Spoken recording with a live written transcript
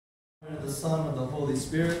Of the Son and the Holy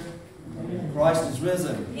Spirit. Christ is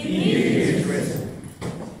risen. He is risen.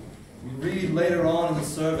 We read later on in the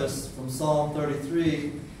service from Psalm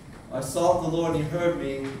 33, I sought the Lord and he heard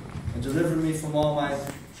me and delivered me from all my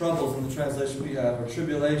troubles, in the translation we have, or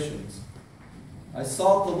tribulations. I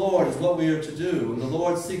sought the Lord is what we are to do, and the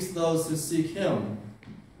Lord seeks those who seek him.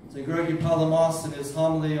 St. Gregory Palamas in his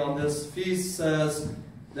homily on this feast says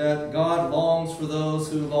that God longs for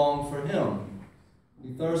those who long for him.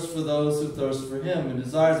 He thirsts for those who thirst for him, and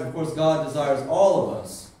desires, of course, God desires all of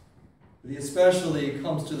us. But he especially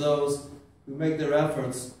comes to those who make their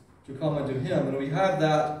efforts to come unto him. And we have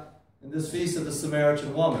that in this feast of the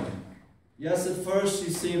Samaritan woman. Yes, at first she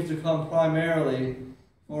seems to come primarily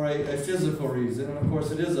for a physical reason. And of course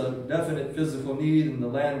it is a definite physical need in the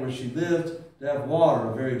land where she lived to have water,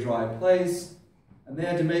 a very dry place. And they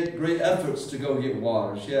had to make great efforts to go get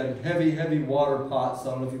water. She had heavy, heavy water pots.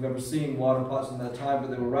 I don't know if you've ever seen water pots in that time,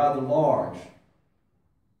 but they were rather large.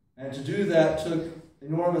 And to do that took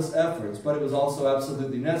enormous efforts, but it was also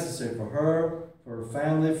absolutely necessary for her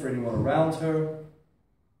family, for anyone around her.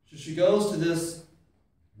 So she goes to this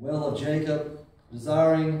well of Jacob,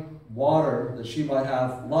 desiring water that she might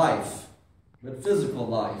have life, but physical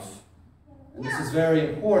life. And this is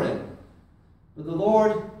very important. But the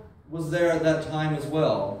Lord was there at that time as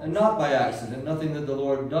well, and not by accident. Nothing that the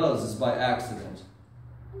Lord does is by accident.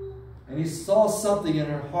 And he saw something in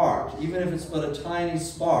her heart, even if it's but a tiny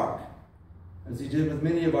spark, as he did with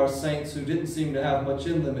many of our saints who didn't seem to have much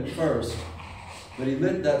in them at first, but he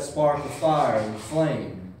lit that spark of fire and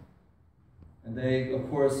flame. And they, of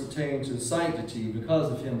course, attained to sanctity because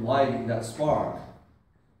of him lighting that spark.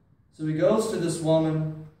 So he goes to this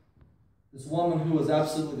woman who was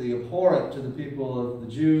absolutely abhorrent to the people of the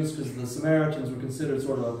Jews, because the Samaritans were considered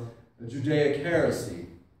sort of a Judaic heresy.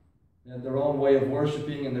 They had their own way of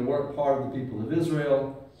worshiping, and they weren't part of the people of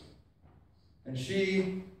Israel. And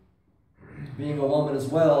she, being a woman as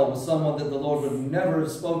well, was someone that the Lord would never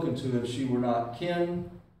have spoken to if she were not kin,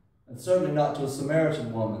 and certainly not to a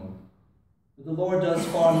Samaritan woman. But the Lord does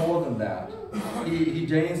far more than that. He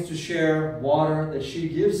deigns to share water that she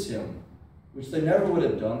gives him, which they never would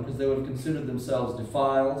have done because they would have considered themselves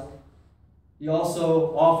defiled. He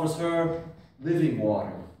also offers her living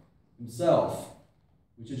water himself,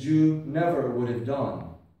 which a Jew never would have done.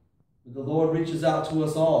 But the Lord reaches out to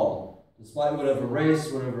us all, despite whatever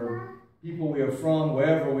race, whatever people we are from,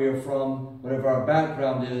 wherever we are from, whatever our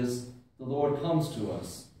background is, the Lord comes to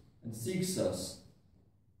us and seeks us.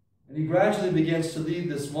 And he gradually begins to lead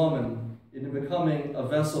this woman into becoming a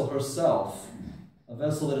vessel herself, a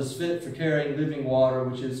vessel that is fit for carrying living water,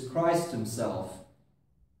 which is Christ himself.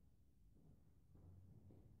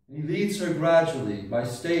 And he leads her gradually by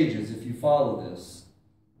stages, if you follow this.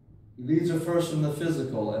 He leads her first from the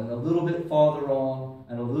physical, and a little bit farther on,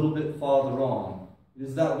 and a little bit farther on. It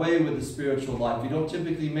is that way with the spiritual life. You don't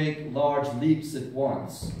typically make large leaps at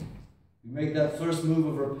once. You make that first move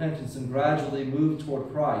of repentance and gradually move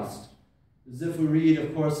toward Christ. As if we read,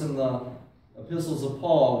 of course, in the epistles of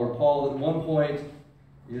Paul, where Paul at one point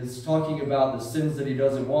is talking about the sins that he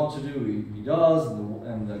doesn't want to do, he does,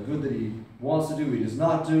 and the good that he wants to do, he does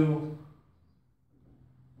not do.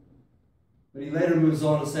 But he later moves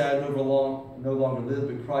on to say, I no longer live,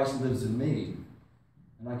 but Christ lives in me.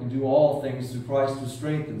 And I can do all things through Christ who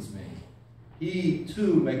strengthens me. He,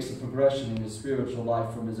 too, makes a progression in his spiritual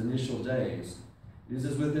life from his initial days. It is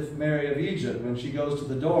as with Mary of Egypt, when she goes to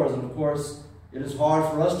the doors, and of course, it is hard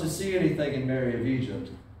for us to see anything in Mary of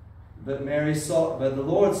Egypt. But the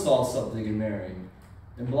Lord saw something in Mary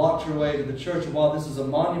and blocked her way to the church. And while this is a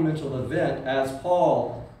monumental event, as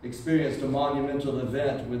Paul experienced a monumental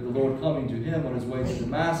event with the Lord coming to him on his way to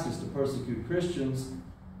Damascus to persecute Christians,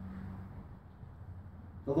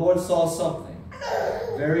 the Lord saw something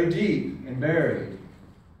very deep and buried.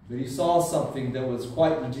 But he saw something that was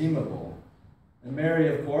quite redeemable. And Mary,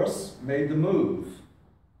 of course, made the move.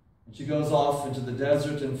 And she goes off into the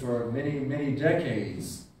desert, and for many, many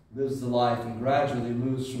decades lives the life and gradually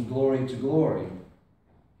moves from glory to glory.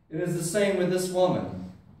 It is the same with this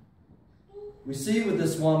woman. We see with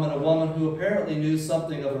this woman a woman who apparently knew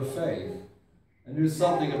something of her faith and knew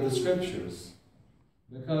something of the Scriptures,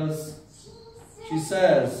 because she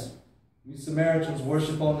says, we Samaritans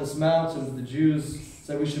worship on this mountain, the Jews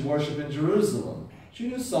say we should worship in Jerusalem. She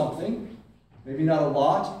knew something, maybe not a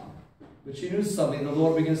lot, but she knew something. The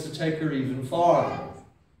Lord begins to take her even farther.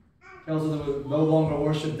 Tells her that we will no longer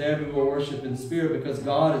worship there, but we will worship in spirit, because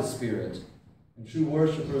God is spirit. And true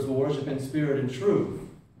worshipers will worship in spirit and truth.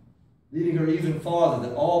 Leading her even farther,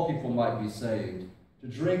 that all people might be saved, to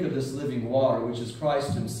drink of this living water, which is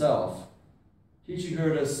Christ himself. Teaching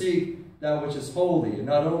her to seek that which is holy, and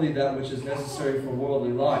not only that which is necessary for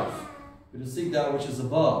worldly life, but to seek that which is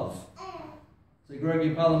above. St.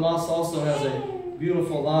 Gregory Palamas also has a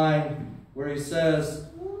beautiful line where he says,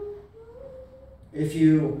 if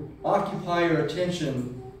you occupy your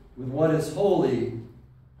attention with what is holy,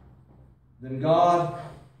 then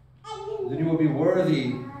you will be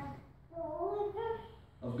worthy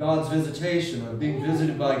of God's visitation, of being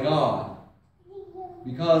visited by God,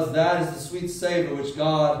 because that is the sweet savor which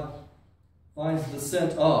God finds the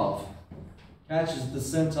scent of, catches the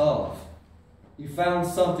scent of. He found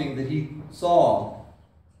something that he saw,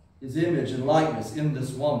 his image and likeness in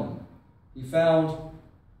this woman. He found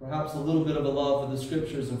perhaps a little bit of a love for the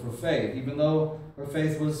Scriptures and for faith, even though her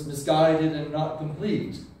faith was misguided and not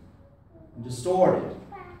complete and distorted.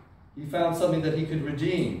 He found something that he could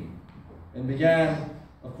redeem and began,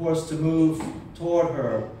 of course, to move toward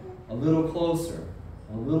her a little closer,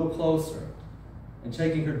 and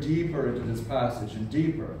taking her deeper into this passage and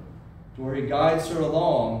deeper to where he guides her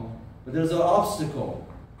along. But there's an obstacle.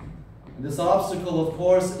 And this obstacle, of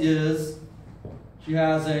course, is she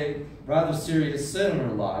has a rather serious sin in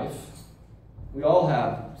her life. We all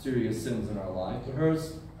have serious sins in our life, but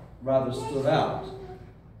hers rather stood out.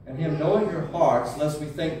 And him knowing her hearts, lest we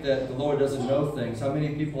think that the Lord doesn't know things. How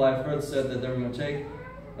many people I've heard said that they're going to take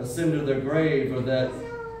a sin to their grave, or that,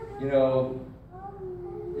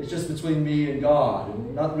 it's just between me and God,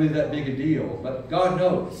 and not really that big a deal. But God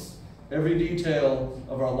knows every detail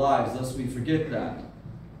of our lives, lest we forget that.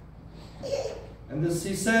 And this,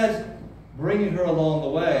 he said, bringing her along the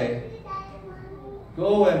way,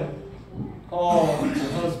 go and call your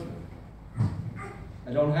husband.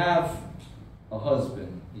 I don't have a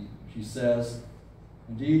husband, she says.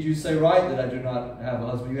 Indeed, you say right that I do not have a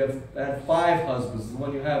husband. You have had 5 husbands. The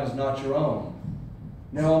one you have is not your own.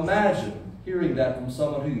 Now imagine hearing that from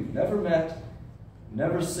someone who you've never met,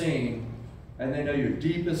 never seen, and they know your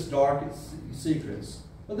deepest, darkest secrets.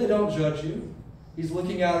 But they don't judge you. He's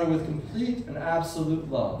looking at her with complete and absolute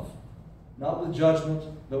love. Not with judgment,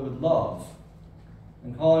 but with love.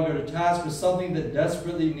 And calling her to task for something that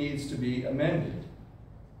desperately needs to be amended.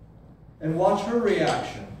 And watch her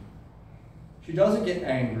reaction. She doesn't get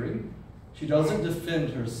angry. She doesn't defend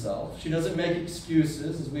herself. She doesn't make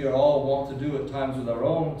excuses, as we are all wont to do at times with our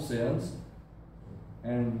own sins.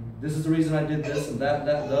 And this is the reason I did this, and that,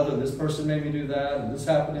 and the other. This person made me do that, and this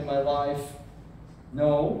happened in my life.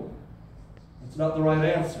 No, that's not the right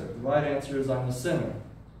answer. The right answer is, I'm a sinner.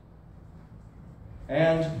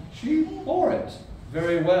 And she bore it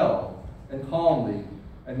very well and calmly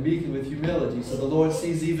and meekly with humility, so the Lord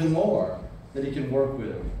sees even more that he can work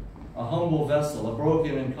with. A humble vessel, a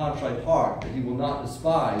broken and contrite heart that he will not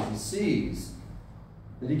despise. He sees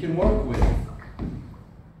that he can work with.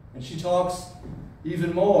 And she talks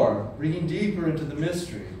even more, bringing deeper into the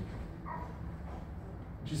mystery.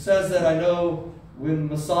 She says that I know when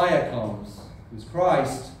Messiah comes, who's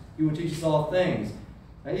Christ, he will teach us all things.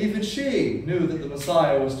 And even she knew that the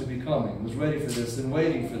Messiah was to be coming, was ready for this and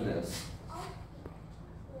waiting for this.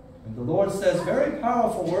 And the Lord says very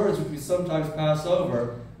powerful words which we sometimes pass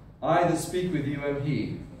over. I that speak with you am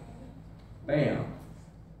he. Bam.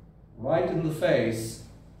 Right in the face,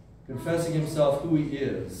 confessing himself who he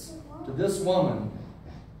is. To this woman,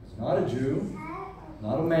 who's not a Jew,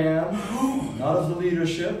 not a man, not of the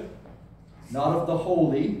leadership, not of the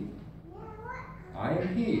holy. I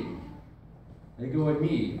am he. Ego and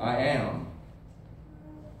me, I am.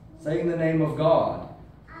 Saying the name of God.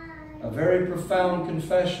 A very profound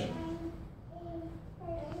confession.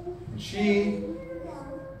 And she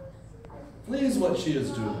flees what she is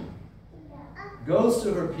doing. Goes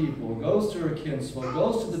to her people, goes to her kinsfolk,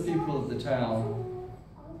 goes to the people of the town,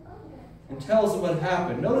 and tells them what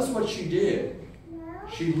happened. Notice what she did.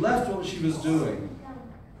 She left what she was doing.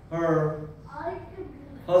 Her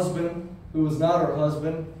husband, who was not her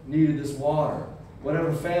husband, needed this water.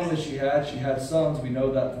 Whatever family she had sons, we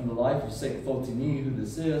know that from the life of Saint Fautini, who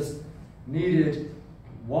this is, needed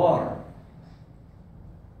water.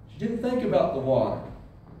 She didn't think about the water.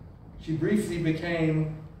 She briefly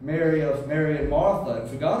became Mary of Mary and Martha and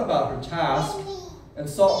forgot about her task and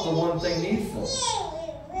sought the one thing needful.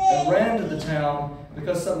 And ran to the town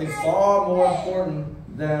because something far more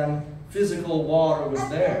important than physical water was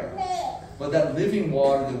there. But that living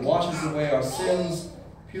water that washes away our sins,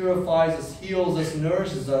 purifies us, heals us,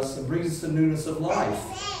 nourishes us, and brings us to newness of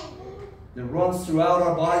life. That runs throughout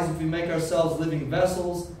our bodies if we make ourselves living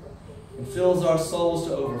vessels and fills our souls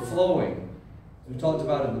to overflowing. As we talked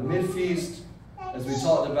about in the mid-feast, as we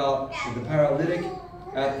talked about with the paralytic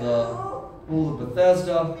at the pool of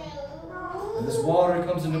Bethesda. And this water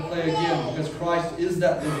comes into play again because Christ is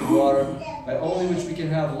that living water by only which we can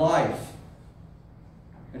have life.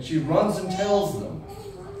 And she runs and tells them.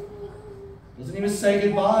 Doesn't even say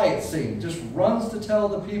goodbye, it seems. Just runs to tell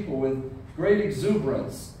the people with great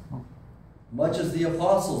exuberance, much as the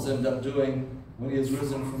apostles end up doing when he is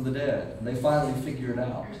risen from the dead. And they finally figure it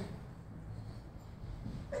out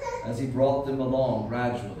as he brought them along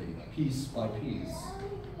gradually, piece by piece.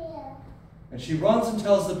 And she runs and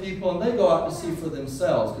tells the people, and they go out to see for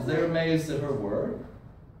themselves because they're amazed at her word.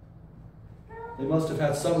 They must have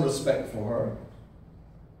had some respect for her.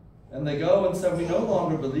 And they go and say, we no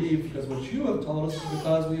longer believe because what you have told us is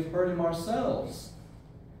because we've heard him ourselves.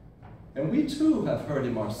 And we too have heard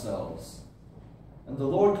him ourselves. And the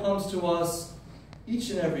Lord comes to us each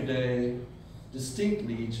and every day,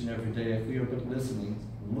 distinctly each and every day, if we are but listening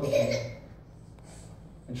and looking,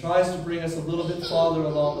 and tries to bring us a little bit farther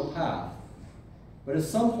along the path. But at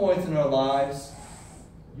some point in our lives,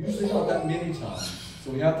 usually not that many times,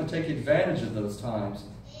 so we have to take advantage of those times,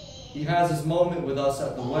 he has his moment with us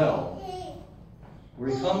at the well, where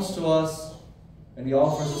he comes to us and he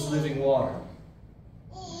offers us living water,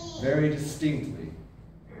 very distinctly.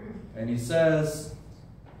 And he says,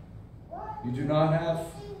 you do not have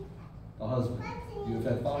a husband, you have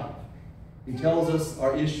had 5. He tells us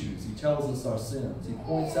our issues, he tells us our sins, he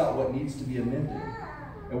points out what needs to be amended.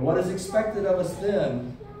 And what is expected of us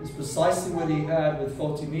then is precisely what he had with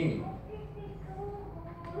Fautine.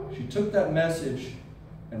 She took that message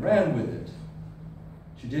and ran with it.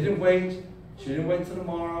 She didn't wait. She didn't wait till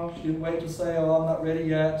tomorrow. She didn't wait to say, oh, I'm not ready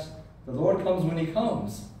yet. The Lord comes when he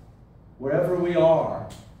comes, wherever we are.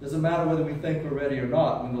 Doesn't matter whether we think we're ready or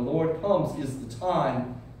not. When the Lord comes is the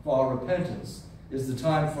time for our repentance, is the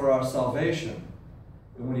time for our salvation.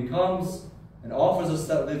 And when he comes and offers us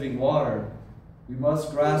that living water, we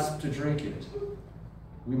must grasp to drink it.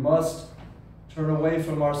 We must turn away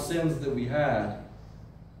from our sins that we had,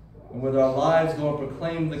 and with our lives go and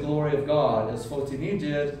proclaim the glory of God, as Fautine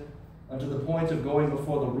did, unto the point of going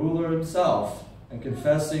before the ruler himself and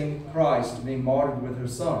confessing Christ, being martyred with her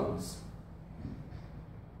sons.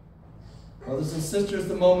 Brothers and sisters,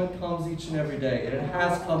 the moment comes each and every day, and it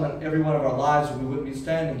has come in every one of our lives, or we wouldn't be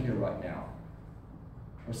standing here right now,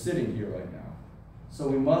 or sitting here right now. So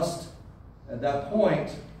we must, at that point,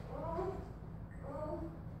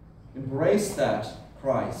 embrace that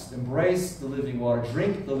Christ, embrace the living water,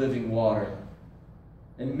 drink the living water,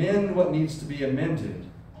 amend what needs to be amended,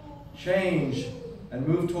 change and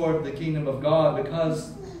move toward the kingdom of God,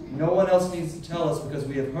 because no one else needs to tell us, because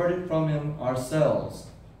we have heard it from him ourselves,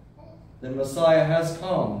 that Messiah has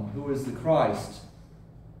come, who is the Christ,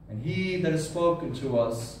 and he that is spoken to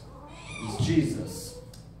us is Jesus.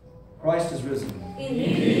 Christ is risen.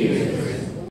 He is risen.